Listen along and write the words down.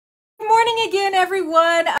morning again,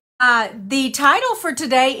 everyone. The title for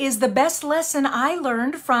today is The Best Lesson I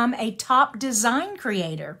Learned from a Top Design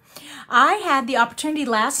Creator. I had the opportunity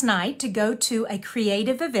last night to go to a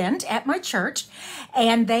creative event at my church,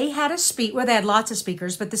 and they had a speaker. Well, they had lots of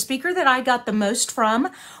speakers, but the speaker that I got the most from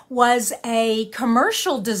was a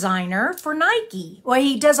commercial designer for Nike. Well,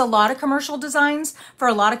 he does a lot of commercial designs for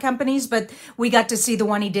a lot of companies, but we got to see the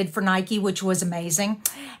one he did for Nike, which was amazing.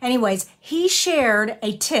 Anyways, he shared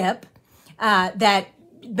a tip that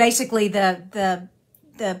basically the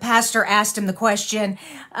pastor asked him the question,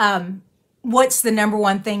 what's the number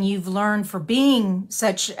one thing you've learned for being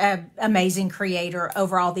such an amazing creator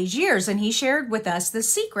over all these years? And he shared with us the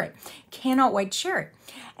secret. Cannot wait to share it.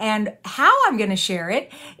 And how I'm going to share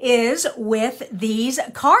it is with these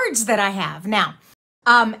cards that I have. Now,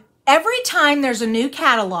 every time there's a new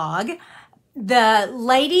catalog, the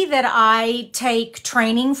lady that I take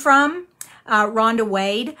training from, Rhonda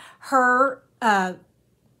Wade, her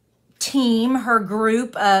team, her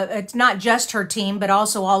group, it's not just her team, but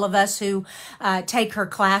also all of us who take her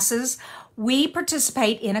classes, we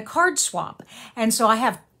participate in a card swap. And so I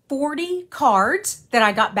have 40 cards that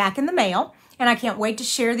I got back in the mail, and I can't wait to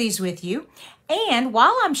share these with you. And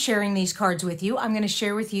while I'm sharing these cards with you, I'm going to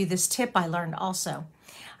share with you this tip I learned also.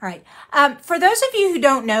 All right. For those of you who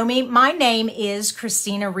don't know me, my name is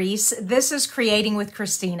Kristina Reese. This is Creating with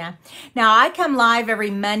Kristina. Now, I come live every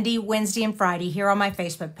Monday, Wednesday, and Friday here on my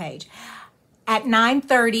Facebook page at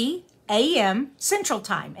 9:30 a.m. Central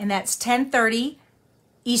Time, and that's 10:30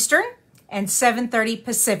 Eastern and 7:30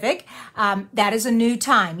 Pacific. That is a new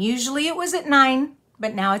time. Usually it was at 9,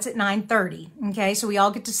 but now it's at 9:30. Okay, so we all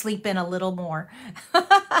get to sleep in a little more.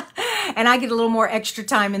 And I get a little more extra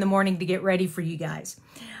time in the morning to get ready for you guys.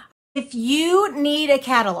 If you need a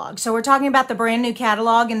catalog, so we're talking about the brand new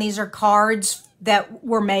catalog, and these are cards that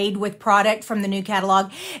were made with product from the new catalog.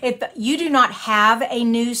 If you do not have a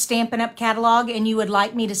new Stampin' Up! Catalog and you would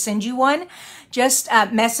like me to send you one, just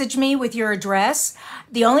message me with your address.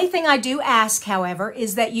 The only thing I do ask, however,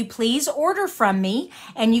 is that you please order from me,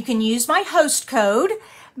 and you can use my host code.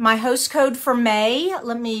 My host code for May,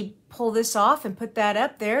 let me pull this off and put that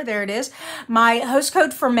up there. There it is. My host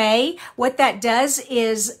code for May, what that does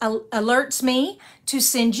is alerts me to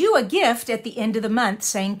send you a gift at the end of the month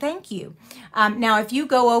saying thank you. Now, if you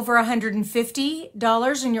go over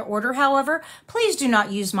 $150 in your order, however, please do not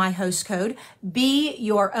use my host code. Be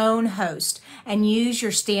your own host and use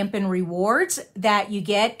your Stampin' Rewards that you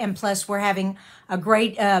get. And plus, we're having a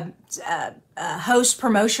great host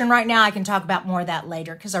promotion right now. I can talk about more of that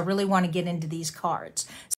later because I really want to get into these cards.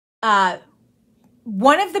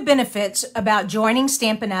 One of the benefits about joining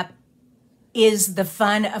Stampin' Up! Is the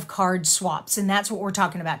fun of card swaps, and that's what we're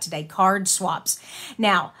talking about today, card swaps.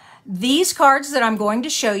 Now, these cards that I'm going to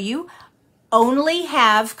show you only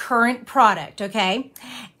have current product, okay?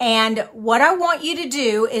 And what I want you to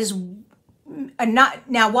do is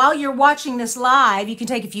now, while you're watching this live, you can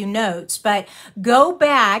take a few notes, but go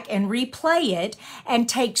back and replay it and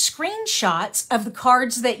take screenshots of the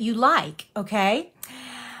cards that you like, okay?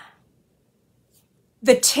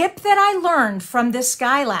 The tip that I learned from this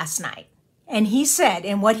guy last night, and he said,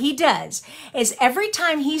 and what he does is every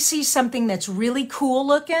time he sees something that's really cool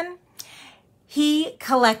looking, he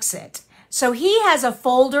collects it. So he has a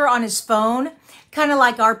folder on his phone, kind of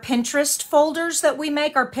like our Pinterest folders that we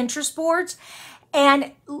make, our Pinterest boards.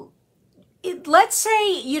 And let's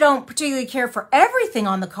say you don't particularly care for everything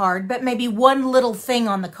on the card, but maybe one little thing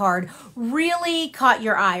on the card really caught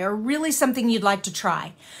your eye or really something you'd like to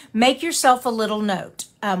try. Make yourself a little note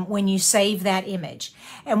when you save that image.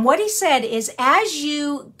 And what he said is as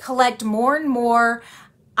you collect more and more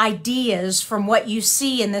ideas from what you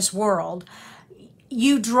see in this world,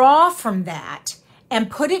 you draw from that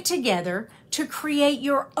and put it together to create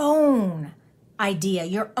your own idea,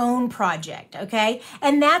 your own project, okay?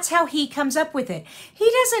 And that's how he comes up with it. He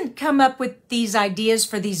doesn't come up with these ideas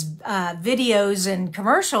for these videos and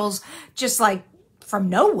commercials just like from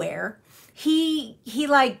nowhere. He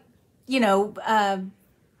like, you know,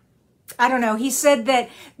 I don't know. He said that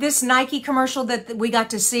this Nike commercial that we got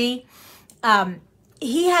to see,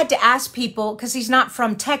 he had to ask people, because he's not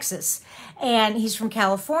from Texas and he's from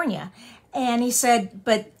California. And he said,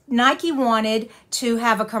 but Nike wanted to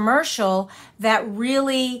have a commercial that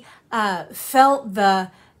really felt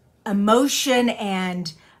the emotion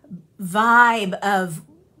and vibe of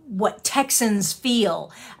what Texans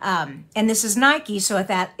feel. And this is Nike, so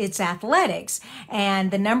it's athletics.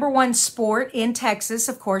 And the number one sport in Texas,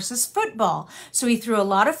 of course, is football. So he threw a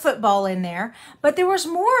lot of football in there. But there was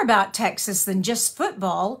more about Texas than just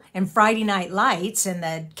football and Friday Night Lights and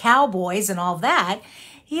the Cowboys and all that.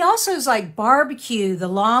 He also is like barbecue, the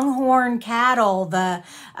Longhorn cattle, the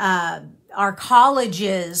our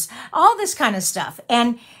colleges, all this kind of stuff.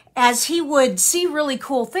 And as he would see really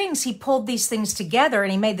cool things, he pulled these things together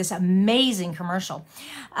and he made this amazing commercial.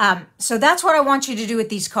 So that's what I want you to do with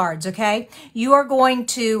these cards, okay? You are going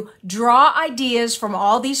to draw ideas from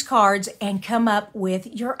all these cards and come up with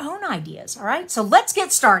your own ideas, all right? So let's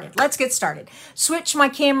get started. Let's get started. Switch my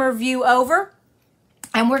camera view over.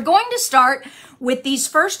 And we're going to start with these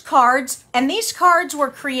first cards. And these cards were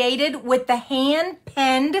created with the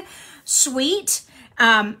hand-penned suite.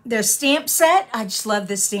 The stamp set, I just love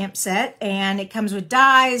this stamp set, and it comes with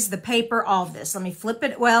dies, the paper, all of this. Let me flip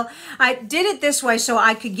it. Well, I did it this way so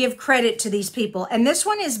I could give credit to these people. And this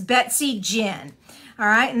one is Betsy Jen. All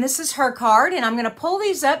right, and this is her card, and I'm going to pull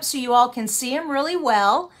these up so you all can see them really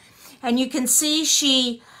well. And you can see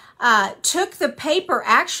she took the paper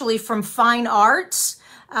actually from Fine Arts,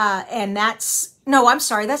 and that's, no, I'm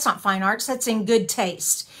sorry, that's not Fine Arts, that's In Good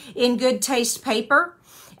Taste. In Good Taste paper.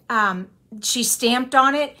 She stamped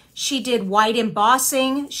on it. She did white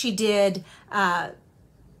embossing. She did, oh,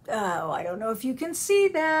 I don't know if you can see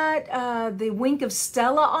that, the wink of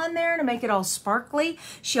Stella on there to make it all sparkly.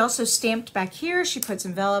 She also stamped back here. She put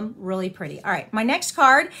some vellum, really pretty. All right, my next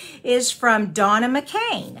card is from Donna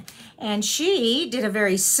McCain. And she did a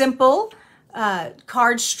very simple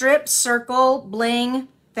card strip, circle, bling,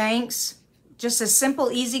 thanks. Just a simple,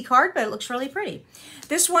 easy card, but it looks really pretty.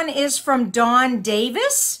 This one is from Dawn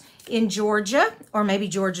Davis in Georgia, or maybe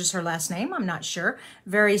Georgia's her last name, I'm not sure.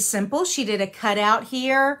 Very simple. She did a cutout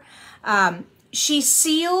here. She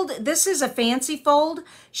sealed, this is a fancy fold.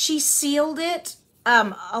 She sealed it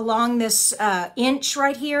along this inch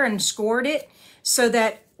right here and scored it so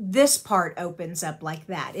that this part opens up like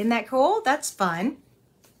that. Isn't that cool? That's fun.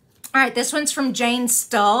 All right, this one's from Jane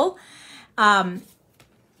Stull. And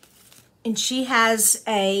she has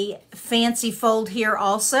a fancy fold here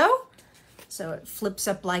also. So it flips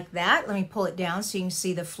up like that. Let me pull it down so you can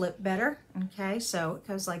see the flip better. Okay, so it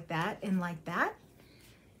goes like that and like that.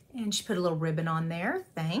 And she put a little ribbon on there.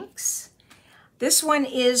 Thanks. This one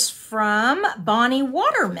is from Bonnie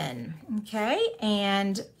Waterman. Okay,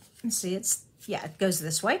 and let's see, it's, yeah, it goes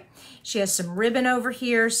this way. She has some ribbon over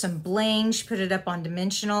here, some bling. She put it up on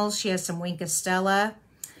dimensionals. She has some Wink of Stella.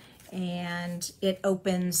 And it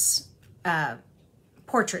opens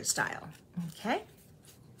portrait style. Okay.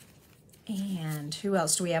 And who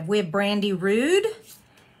else do we have? We have Brandy Rude,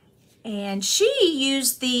 and she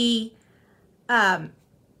used the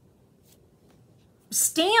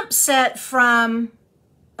stamp set from,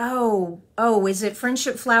 is it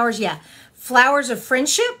Friendship Flowers? Yeah, Flowers of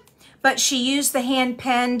Friendship, but she used the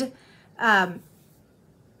hand-penned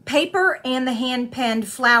paper and the hand-penned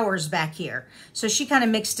flowers back here. So she kind of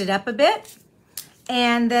mixed it up a bit.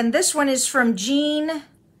 And then this one is from Jean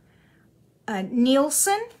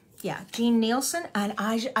Nielsen. Yeah, Jean Nielsen, and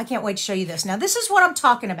I can't wait to show you this. Now, this is what I'm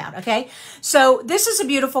talking about, okay? So this is a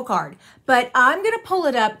beautiful card, but I'm going to pull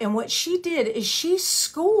it up, and what she did is she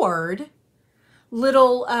scored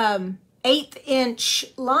little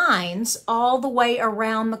 1/8" lines all the way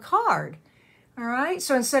around the card, all right?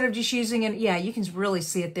 So instead of just using it, yeah, you can really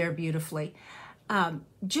see it there beautifully.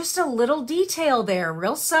 Just a little detail there,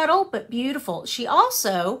 real subtle, but beautiful. She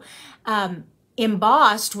also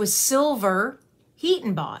embossed with silver heat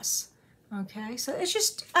emboss. Okay, so it's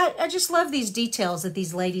just, I just love these details that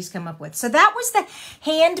these ladies come up with. So that was the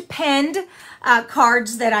hand-penned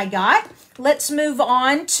cards that I got. Let's move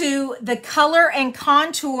on to the color and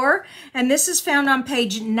contour. And this is found on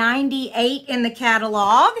page 98 in the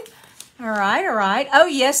catalog. All right, all right. Oh,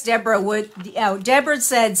 yes, Deborah would. Oh, Deborah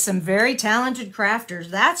said some very talented crafters,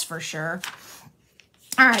 that's for sure.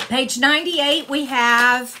 All right, page 98, we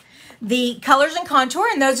have the colors and contour.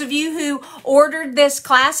 And those of you who ordered this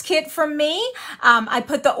class kit from me, I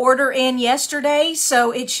put the order in yesterday,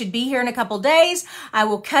 so it should be here in a couple days. I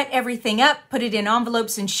will cut everything up, put it in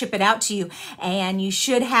envelopes, and ship it out to you. And you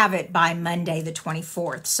should have it by Monday the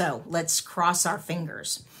 24th. So let's cross our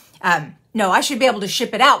fingers. No, I should be able to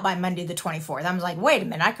ship it out by Monday the 24th. I was like, wait a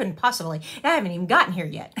minute, I couldn't possibly. I haven't even gotten here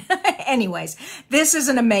yet. Anyways, this is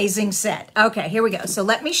an amazing set. Okay, here we go. So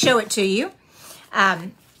let me show it to you.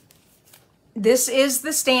 This is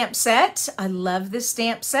the stamp set. I love this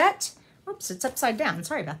stamp set. Oops, it's upside down.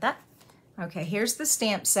 Sorry about that. Okay, here's the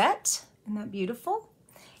stamp set. Isn't that beautiful?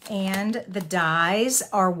 And the dies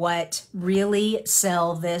are what really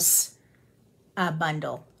sell this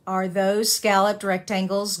bundle. Are those scalloped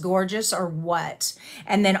rectangles gorgeous or what?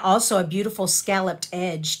 And then also a beautiful scalloped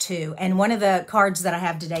edge too. And one of the cards that I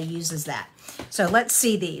have today uses that. So let's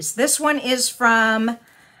see these. This one is from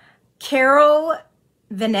Carol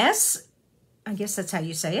Vaness. I guess that's how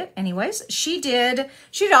you say it. Anyways, she did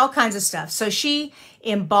all kinds of stuff. So she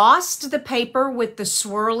embossed the paper with the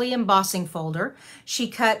swirly embossing folder. She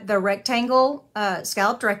cut the rectangle,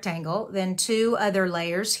 scalloped rectangle, then 2 other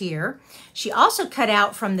layers here. She also cut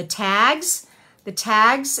out from the tags,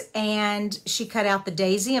 and she cut out the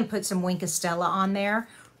daisy and put some Wink of Stella on there.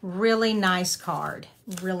 Really nice card,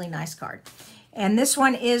 really nice card. And this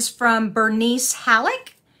one is from Bernice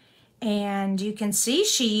Halleck. And you can see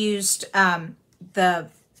she used the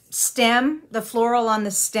stem, the floral on the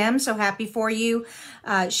stem. So happy for you.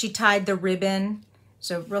 She tied the ribbon.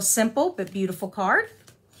 So real simple, but beautiful card.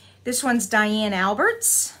 This one's Diane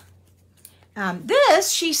Alberts.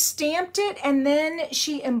 This, she stamped it and then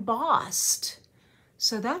she embossed.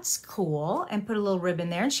 So that's cool, and put a little ribbon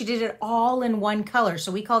there. And she did it all in one color.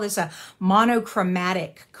 So we call this a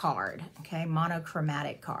monochromatic card. Okay,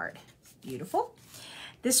 monochromatic card. Beautiful.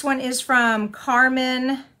 This one is from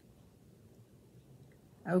Carmen.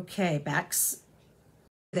 Okay, back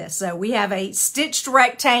this. So we have a stitched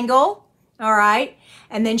rectangle, all right?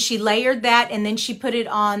 And then she layered that, and then she put it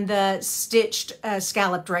on the stitched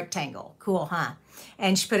scalloped rectangle. Cool, huh?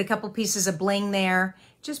 And she put a couple pieces of bling there.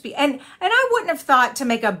 And I wouldn't have thought to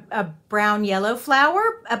make a brown yellow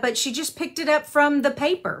flower, but she just picked it up from the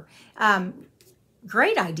paper.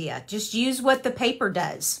 Great idea. Just use what the paper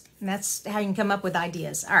does. And that's how you can come up with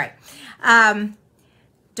ideas. All right.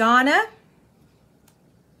 Donna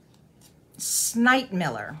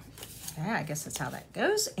Snightmiller. Okay, I guess that's how that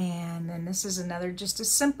goes. And then this is another, just a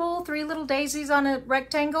simple 3 little daisies on a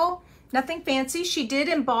rectangle. Nothing fancy. She did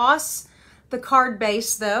emboss the card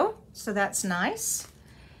base though, so that's nice.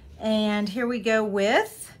 And here we go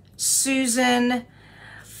with Susan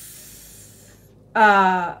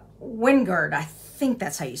Wingard. I think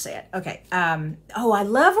that's how you say it. Okay. Oh, I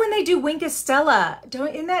love when they do Wink of Stella.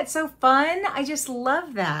 Isn't that so fun? I just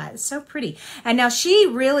love that. It's so pretty. And now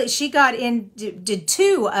she got in, did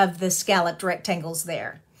 2 of the scalloped rectangles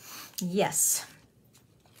there. Yes.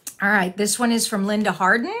 All right. This one is from Linda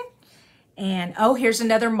Harden. And oh, here's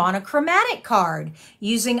another monochromatic card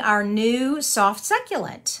using our new soft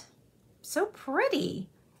succulent. So pretty.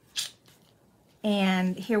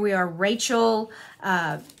 And here we are, Rachel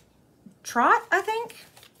Trot, I think.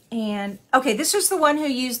 And okay, this was the one who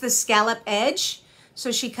used the scallop edge.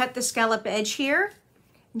 So she cut the scallop edge here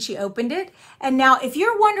and she opened it. And now if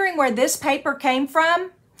you're wondering where this paper came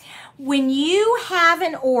from, when you have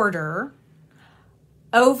an order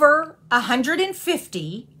over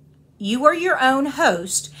 150, you are your own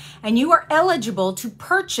host and you are eligible to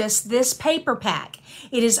purchase this paper pack.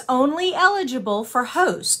 It is only eligible for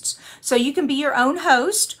hosts. So you can be your own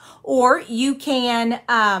host, or you can,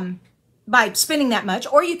 by spending that much,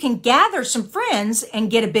 or you can gather some friends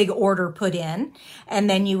and get a big order put in, and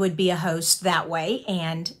then you would be a host that way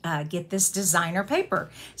and get this designer paper.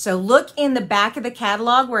 So look in the back of the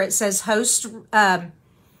catalog where it says host, what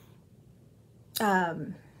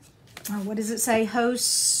does it say?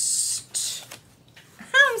 Host.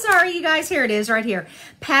 I'm sorry, you guys. Here it is right here.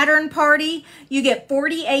 Pattern Party. You get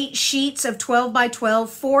 48 sheets of 12 by 12,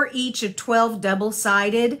 4 each of 12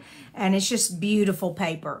 double-sided, and it's just beautiful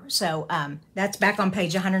paper. So that's back on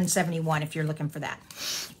page 171 if you're looking for that.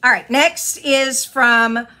 All right, next is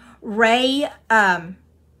from Ray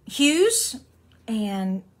Hughes,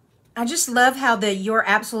 and I just love how the You're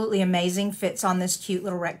Absolutely Amazing fits on this cute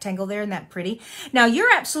little rectangle there. Isn't that pretty? Now,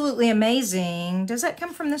 You're Absolutely Amazing, does that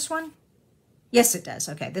come from this one? Yes, it does.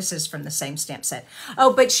 Okay, this is from the same stamp set.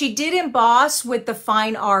 Oh, but she did emboss with the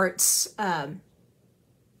Fine Arts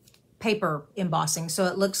paper embossing. So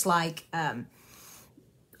it looks like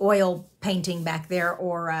oil painting back there,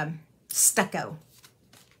 or stucco.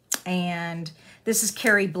 And this is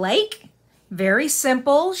Carrie Blake. Very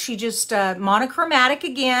simple. She just monochromatic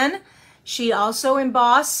again. She also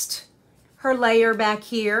embossed her layer back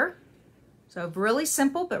here. So really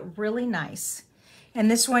simple, but really nice. And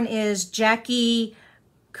this one is Jackie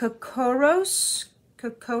Kokoros.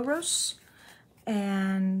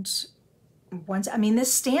 And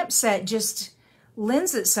this stamp set just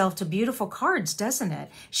lends itself to beautiful cards, doesn't it?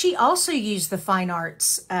 She also used the Fine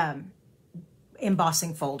Arts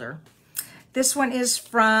embossing folder. This one is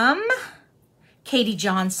from Katie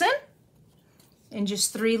Johnson. And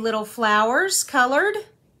just 3 little flowers colored.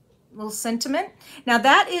 Little sentiment. Now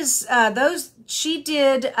that is she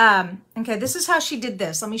did, okay, this is how she did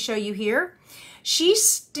this. Let me show you here. She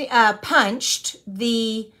punched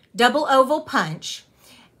the double oval punch.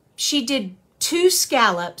 She did 2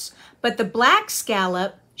 scallops, but the black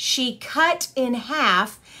scallop she cut in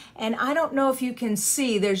half, and I don't know if you can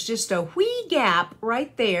see, there's just a wee gap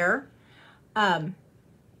right there.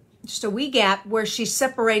 just a wee gap where she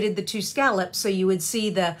separated the two scallops so you would see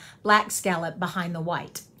the black scallop behind the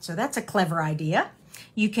white. So that's a clever idea.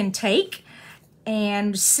 You can take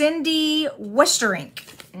and Cindy Westerink.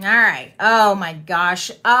 All right. Oh my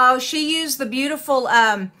gosh. Oh, she used the beautiful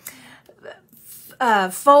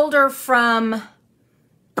folder from,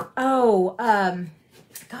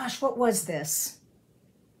 gosh, what was this?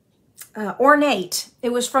 Ornate.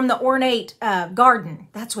 It was from the Ornate Garden.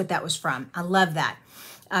 That's what that was from. I love that.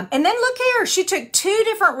 And then look here. She took 2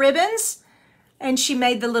 different ribbons and she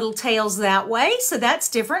made the little tails that way. So that's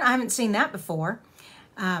different. I haven't seen that before.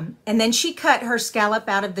 And then she cut her scallop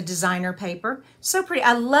out of the designer paper. So pretty.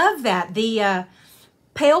 I love that. The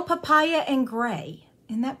pale papaya and gray.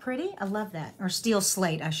 Isn't that pretty? I love that. Or steel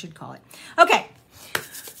slate, I should call it. Okay.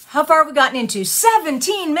 How far have we gotten into?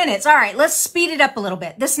 17 minutes. All right, let's speed it up a little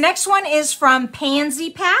bit. This next one is from Pansy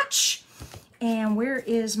Patch. And where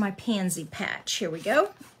is my Pansy Patch? Here we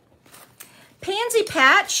go. Pansy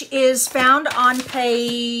Patch is found on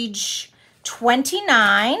page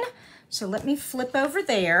 29. So let me flip over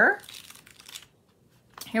there.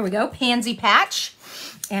 Here we go, Pansy Patch.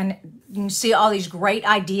 And you can see all these great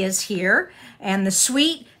ideas here. And the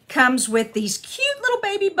suite comes with these cute little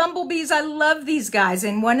baby bumblebees. I love these guys.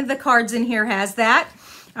 And one of the cards in here has that.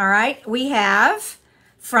 All right, we have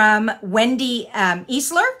from Wendy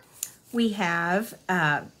Easler. We have,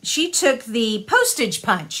 she took the postage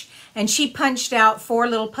punch and she punched out 4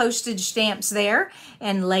 little postage stamps there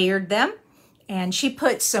and layered them. And she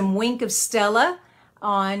put some Wink of Stella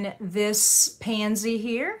on this pansy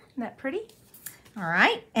here. Isn't that pretty? All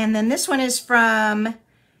right. And then this one is from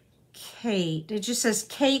Kate. It just says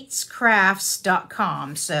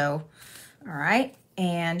katescrafts.com. So, all right.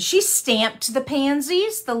 And she stamped the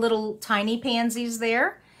pansies, the little tiny pansies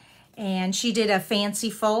there. And she did a fancy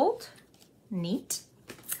fold. Neat.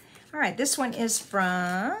 All right. This one is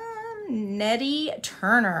from Nettie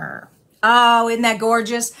Turner. Oh, isn't that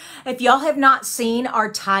gorgeous? If y'all have not seen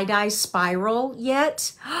our tie-dye spiral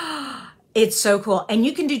yet, it's so cool. And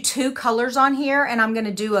you can do 2 colors on here, and I'm going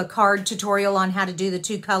to do a card tutorial on how to do the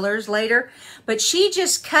 2 colors later. But she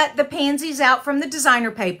just cut the pansies out from the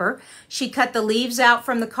designer paper. She cut the leaves out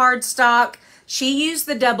from the cardstock. She used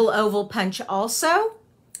the double oval punch also.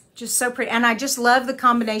 Just so pretty. And I just love the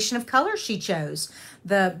combination of colors she chose.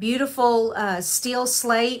 The beautiful steel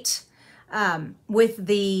slate with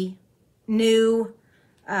the new,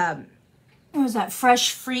 what was that?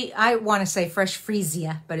 Fresh free, I want to say fresh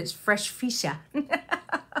freesia, but it's fresh freesia.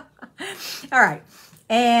 All right.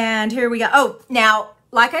 And here we go. Oh, now,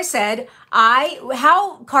 like I said,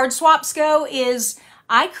 how card swaps go is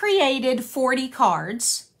I created 40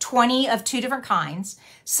 cards, 20 of 2 different kinds,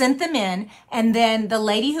 sent them in, and then the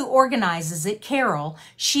lady who organizes it, Carol,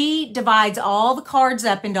 she divides all the cards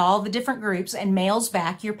up into all the different groups and mails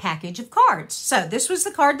back your package of cards. So this was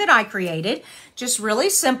the card that I created. Just really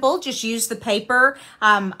simple. Just use the paper.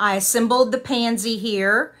 I assembled the pansy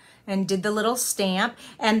here and did the little stamp.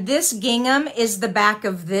 And this gingham is the back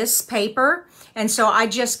of this paper. And so I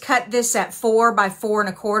just cut this at 4 by 4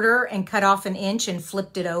 1/4 and cut off 1 inch and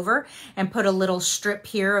flipped it over and put a little strip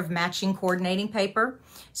here of matching coordinating paper.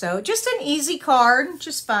 So just an easy card,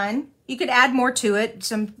 just fun. You could add more to it,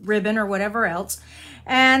 some ribbon or whatever else.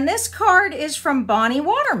 And this card is from Bonnie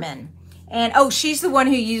Waterman. And oh, she's the one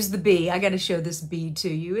who used the bee. I got to show this bee to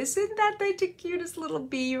you. Isn't that the cutest little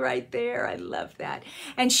bee right there? I love that.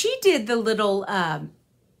 And she did the little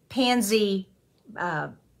pansy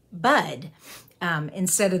bud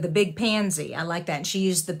instead of the big pansy. I like that. And she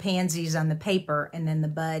used the pansies on the paper and then the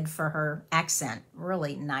bud for her accent.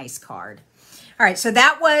 Really nice card. All right, so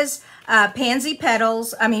that was Pansy Patch,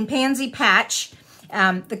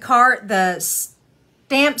 the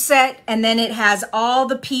stamp set, and then it has all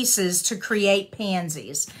the pieces to create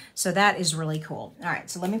pansies. So that is really cool. All right,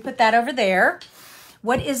 so let me put that over there.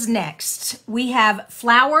 What is next? We have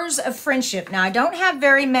Flowers of Friendship. Now, I don't have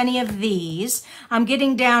very many of these. I'm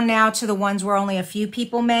getting down now to the ones where only a few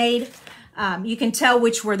people made. You can tell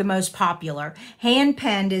which were the most popular. Hand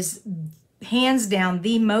penned is hands down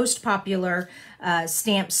the most popular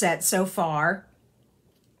stamp set so far.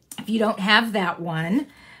 If you don't have that one,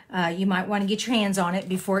 you might want to get your hands on it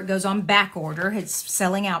before it goes on back order. It's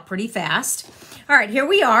selling out pretty fast. All right, here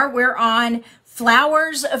we are. We're on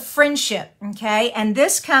Flowers of Friendship, okay? And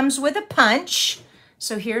this comes with a punch.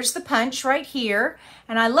 So here's the punch right here.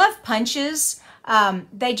 And I love punches.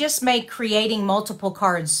 They just make creating multiple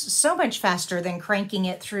cards so much faster than cranking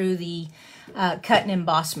it through the cut and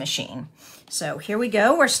emboss machine. So here we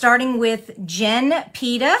go. We're starting with Jen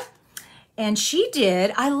Pita. And she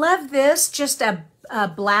did, I love this, just a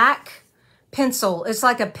black pencil. It's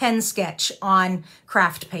like a pen sketch on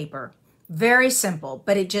craft paper. Very simple,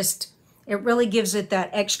 but it really gives it that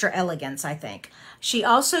extra elegance, I think. She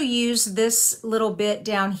also used this little bit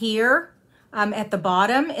down here at the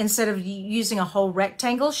bottom. Instead of using a whole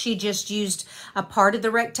rectangle, she just used a part of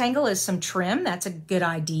the rectangle as some trim. That's a good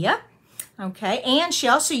idea. Okay, and she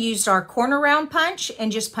also used our corner round punch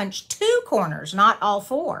and just punched 2 corners, not all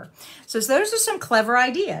 4. So those are some clever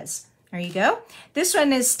ideas. There you go. This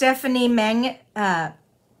one is Stephanie Mangus,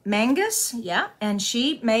 yeah, and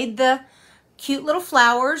she made the cute little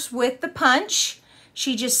flowers with the punch.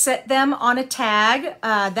 She just set them on a tag.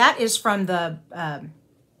 That is from the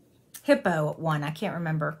Hippo one, I can't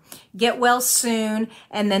remember. Get well soon,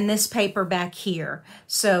 and then this paper back here.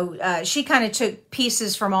 So she kind of took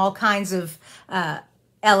pieces from all kinds of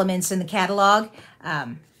elements in the catalog,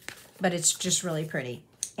 but it's just really pretty.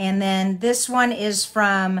 And then this one is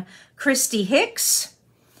from Christy Hicks.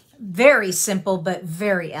 Very simple, but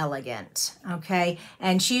very elegant, okay?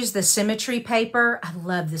 And she used the symmetry paper. I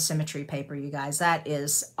love the symmetry paper, you guys. That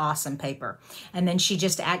is awesome paper. And then she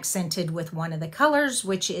just accented with one of the colors,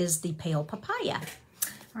 which is the pale papaya.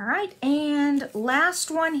 All right, and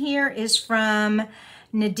last one here is from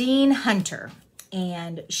Nadine Hunter.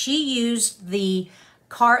 And she used the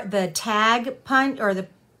tag punch, or the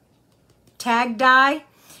tag die,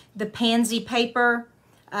 the pansy paper.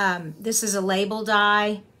 This is a label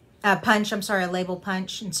die. Punch, I'm sorry, a label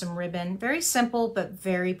punch and some ribbon. Very simple, but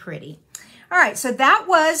very pretty. All right, so that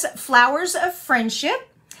was Flowers of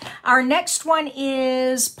Friendship. Our next one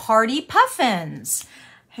is Party Puffins.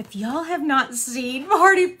 If y'all have not seen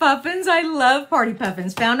Party Puffins, I love Party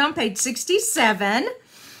Puffins. Found on page 67.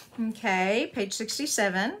 Okay, page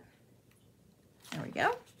 67. There we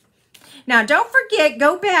go. Now, don't forget,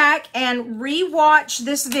 go back and re-watch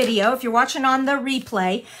this video, if you're watching on the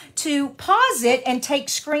replay, to pause it and take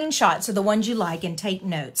screenshots of the ones you like and take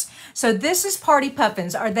notes. So this is Party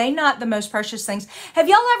Puffins. Are they not the most precious things? Have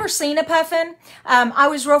y'all ever seen a puffin? I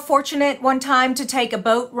was real fortunate one time to take a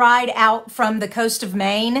boat ride out from the coast of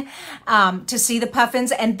Maine to see the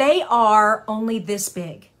puffins, and they are only this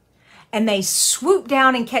big. And they swoop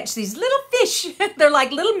down and catch these little fish. They're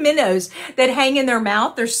like little minnows that hang in their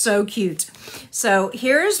mouth. They're so cute. So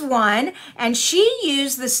here's one, and she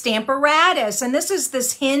used the Stamparatus, and this is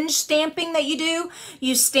this hinge stamping that you do.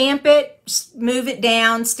 You stamp it, move it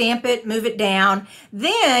down, stamp it, move it down.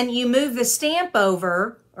 Then you move the stamp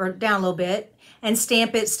over, or down a little bit, and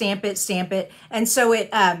stamp it, stamp it, stamp it. And so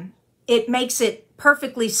it makes it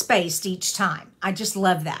perfectly spaced each time. I just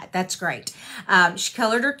love that. That's great. She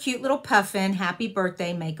colored her cute little puffin. Happy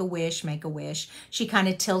birthday, make a wish, make a wish. She kind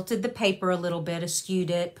of tilted the paper a little bit, askewed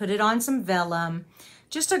it, put it on some vellum.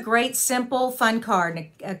 Just a great, simple, fun card, and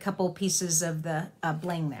a couple pieces of the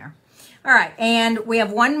bling there. All right, and we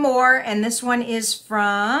have one more, and this one is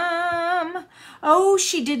from, oh,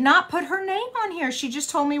 she did not put her name on here. She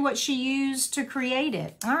just told me what she used to create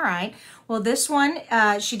it. All right, well, this one,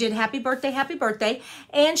 she did happy birthday,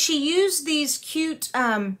 and she used these cute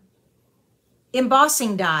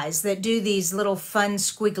embossing dies that do these little fun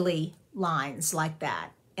squiggly lines like that.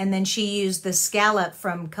 And then she used the scallop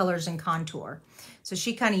from Colors and Contour. So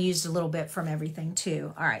she kind of used a little bit from everything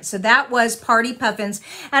too. All right, so that was Party Puffins.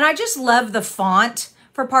 And I just love the font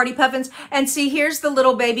for Party Puffins. And see, here's the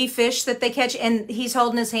little baby fish that they catch, and he's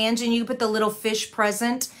holding his hands, and you put the little fish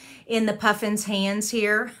present in the puffin's hands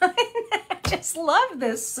here. I just love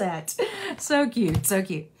this set. So cute, so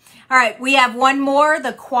cute. All right, we have one more,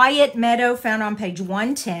 the Quiet Meadow, found on page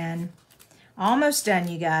 110. Almost done,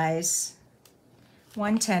 you guys.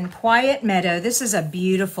 110, Quiet Meadow. This is a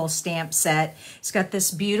beautiful stamp set. It's got this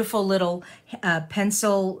beautiful little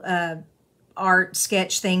pencil art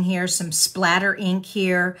sketch thing here, some splatter ink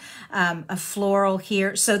here, a floral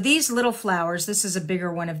here. So these little flowers, this is a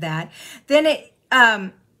bigger one of that. Then it,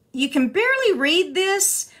 you can barely read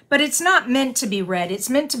this, but it's not meant to be read. It's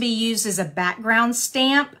meant to be used as a background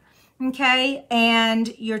stamp. Okay,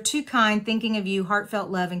 and you're too kind, thinking of you, heartfelt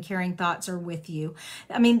love and caring thoughts are with you.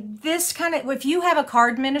 I mean, this kind of, if you have a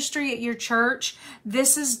card ministry at your church,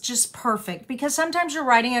 this is just perfect, because sometimes you're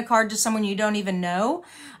writing a card to someone you don't even know.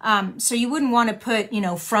 So you wouldn't want to put, you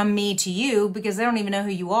know, from me to you, because they don't even know who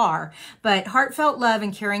you are. But heartfelt love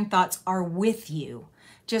and caring thoughts are with you,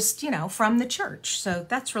 just, you know, from the church. So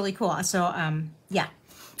that's really cool. So, yeah,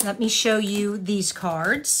 let me show you these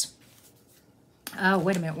cards. Oh,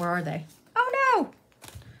 wait a minute. Where are they? Oh,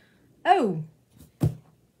 no. Oh.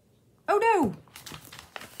 Oh, no.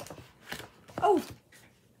 Oh.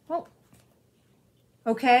 Well.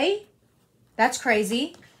 Okay. That's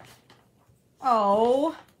crazy.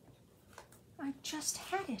 Oh. I just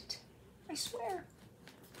had it. I swear.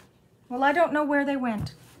 Well, I don't know where they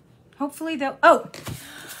went. Hopefully they'll, oh,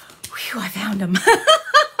 whew, I found them.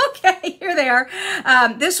 Okay, here they are.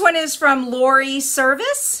 This one is from Lori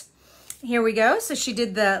Service. Here we go. So she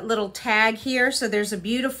did the little tag here. So there's a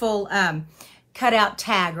beautiful cutout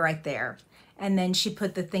tag right there. And then she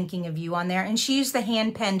put the thinking of you on there. And she used the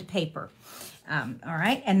hand-penned paper. All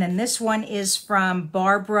right. And then this one is from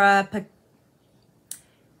Barbara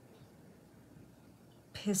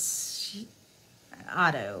Piscato.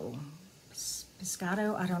 I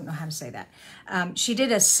don't know how to say that. She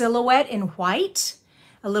did a silhouette in white,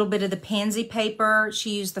 a little bit of the pansy paper.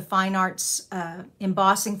 She used the Fine Arts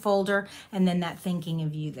embossing folder, and then that thinking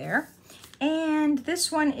of you there. And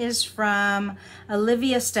this one is from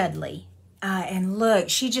Olivia Studley. And look,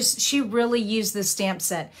 she really used the stamp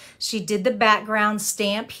set. She did the background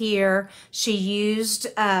stamp here. She used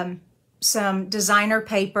some designer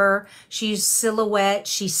paper. She used silhouette.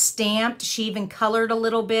 She stamped. She even colored a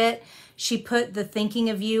little bit. She put the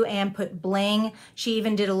thinking of you and put bling. She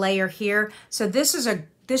even did a layer here. So this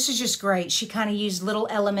is just great. She kind of used little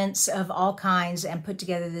elements of all kinds and put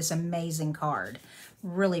together this amazing card.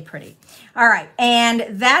 Really pretty. All right, and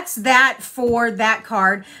that's that for that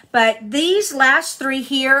card. But these last three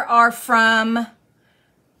here are from,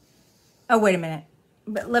 oh, wait a minute.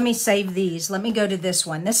 But let me save these. Let me go to this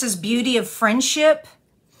one. This is Beauty of Friendship.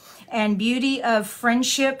 And Beauty of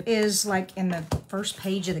Friendship is like in the first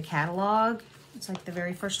page of the catalog. It's like the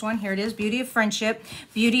very first one. Here it is, Beauty of Friendship.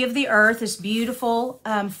 Beauty of the Earth is beautiful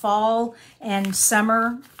fall and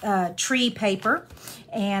summer tree paper.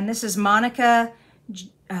 And this is Monica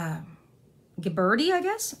Ghiberti, I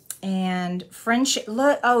guess. And Friendship,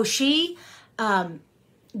 look, oh, she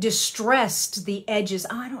distressed the edges.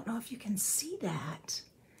 Oh, I don't know if you can see that.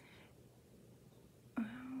 Oh,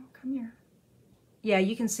 come here. Yeah,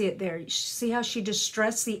 you can see it there. See how she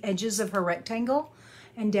distressed the edges of her rectangle?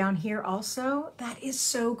 And down here also? That is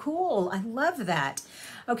so cool. I love that.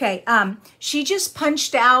 Okay, she just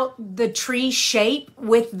punched out the tree shape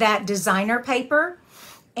with that designer paper.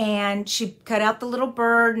 And she cut out the little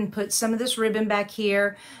bird and put some of this ribbon back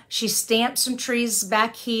here. She stamped some trees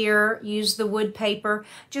back here, used the wood paper.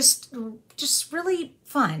 Just really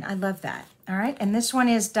fun. I love that. All right, and this one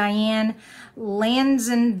is Diane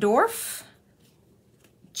Lanzendorf.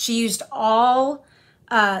 She used all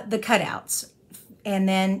the cutouts, and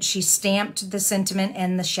then she stamped the sentiment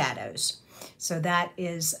and the shadows. So that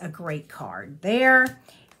is a great card there.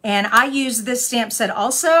 And I used this stamp set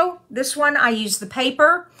also. This one, I used the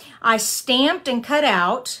paper. I stamped and cut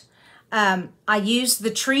out. I used the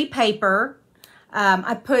tree paper.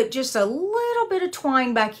 I put just a little bit of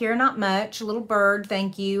twine back here, not much, a little bird,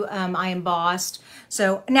 thank you. I embossed.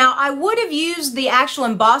 So now I would have used the actual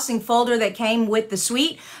embossing folder that came with the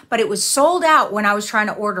suite, but it was sold out when I was trying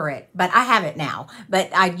to order it. But I have it now, but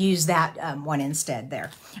I used that one instead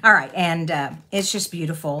there. All right, and it's just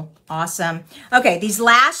beautiful, awesome. Okay, these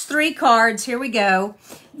last three cards, here we go.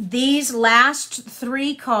 These last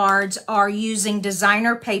three cards are using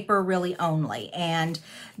designer paper really only, and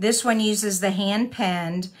this one uses the hand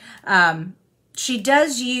penned. She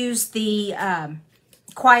does use the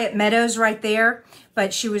Quiet Meadows right there,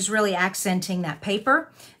 but she was really accenting that paper.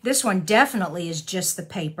 This one definitely is just the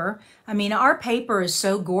paper. I mean, our paper is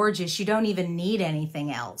so gorgeous, you don't even need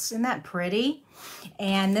anything else. Isn't that pretty?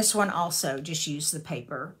 And this one also just used the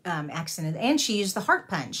paper accented, and she used the heart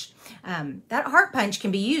punch. That heart punch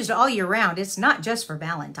can be used all year round. It's not just for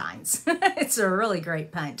Valentine's. It's a really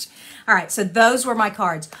great punch. All right, so those were my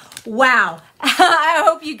cards. Wow. I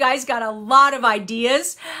hope you guys got a lot of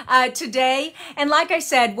ideas today. And like I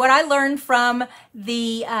said, what I learned from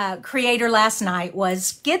the creator last night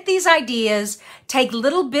was get these ideas, take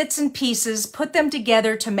little bits and pieces, put them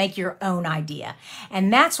together to make your own idea.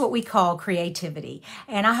 And that's what we call creativity.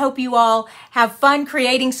 And I hope you all have fun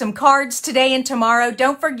creating some cards today and tomorrow.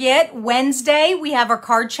 Don't forget, Wednesday, we have our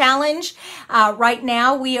card challenge. Right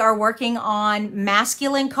now, we are working on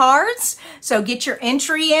masculine cards. So get your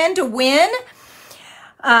entry in to win.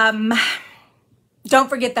 Don't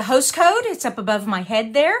forget the host code. It's up above my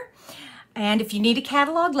head there. And if you need a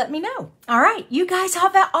catalog, let me know. All right, you guys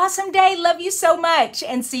have an awesome day. Love you so much,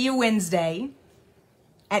 and see you Wednesday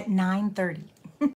at 9:30.